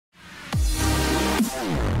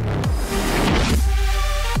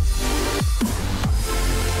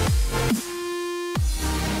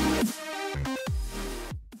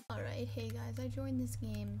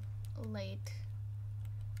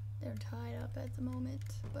at the moment,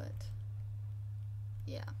 but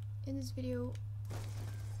yeah, in this video,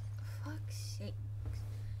 fuck's sake,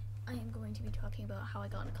 I am going to be talking about how I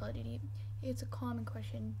got into Call of Duty. It's a common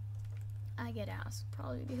question I get asked,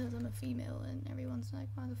 probably because I'm a female and everyone's like,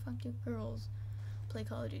 why the fuck do girls play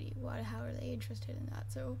Call of Duty? How are they interested in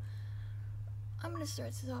that? So I'm gonna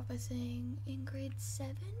start this off by saying in grade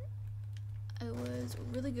 7, I was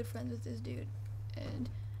really good friends with this dude, and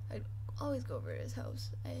I'd always go over to his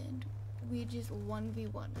house, and we just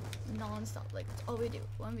 1v1 non-stop. Like, that's all we do,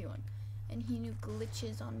 1v1. And he knew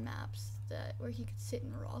glitches on maps where he could sit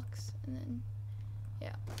in rocks, and then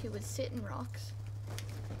yeah, he would sit in rocks,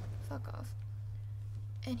 fuck off,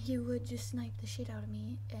 and he would just snipe the shit out of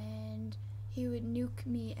me, and he would nuke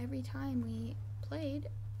me every time we played,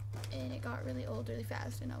 and it got really old really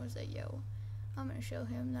fast, and I was like, yo, I'm gonna show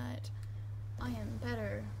him that I am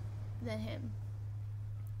better than him.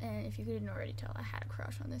 And if you couldn't already tell, I had a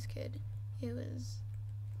crush on this kid. It was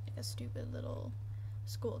like a stupid little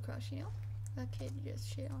school crush, you know? That kid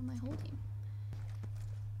just shit on my whole team.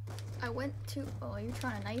 I went to, oh, you're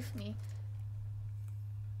trying to knife me.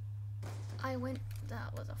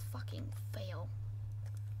 That was a fucking fail.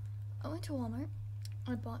 I went to Walmart,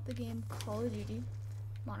 I bought the game Call of Duty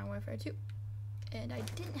Modern Warfare 2, and I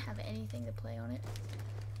didn't have anything to play on it,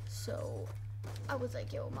 so I was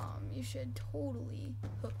like, yo mom, you should totally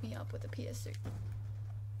hook me up with a PS3.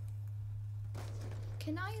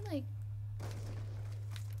 Can I, like,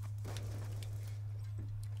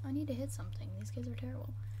 I need to hit something, these kids are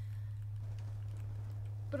terrible.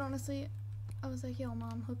 But honestly, I was like, yo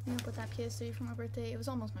mom, hook me up with that PS3 for my birthday. It was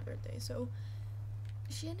almost my birthday, so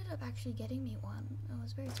she ended up actually getting me one. I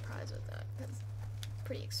was very surprised with that, because it's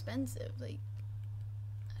pretty expensive. Like,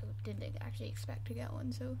 I didn't actually expect to get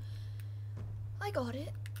one, so I got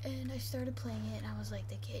it, and I started playing it, and I was like,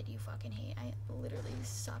 the kid you fucking hate. I literally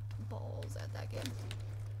sucked balls at that game.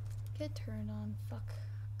 Get turned on, fuck.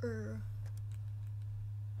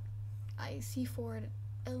 I C4'd,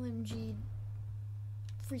 LMG,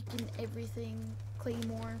 freaking everything,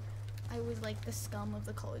 Claymore. I was like the scum of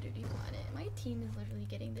the Call of Duty planet. My team is literally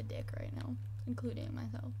getting the dick right now, including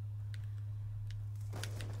myself.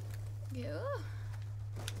 Yeah.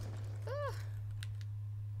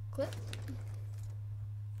 Clip.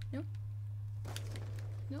 Nope.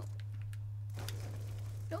 Nope.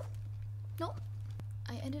 Nope. Nope.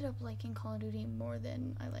 I ended up liking Call of Duty more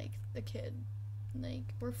than I liked the kid. Like,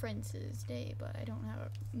 we're friends to this day, but I don't have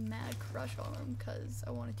a mad crush on him because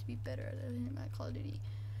I wanted to be better than him at Call of Duty.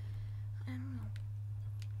 I don't know.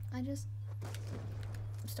 I just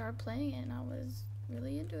started playing it and I was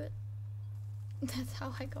really into it. That's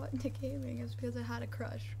how I got into gaming, is because I had a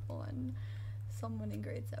crush on someone in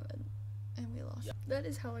grade 7 and we lost. Yep. That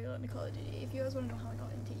is how I got into Call of Duty. If you guys want to know how I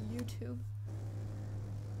got into YouTube,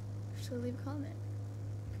 just leave a comment,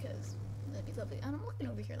 because that'd be lovely. And I'm looking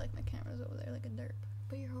over here like my camera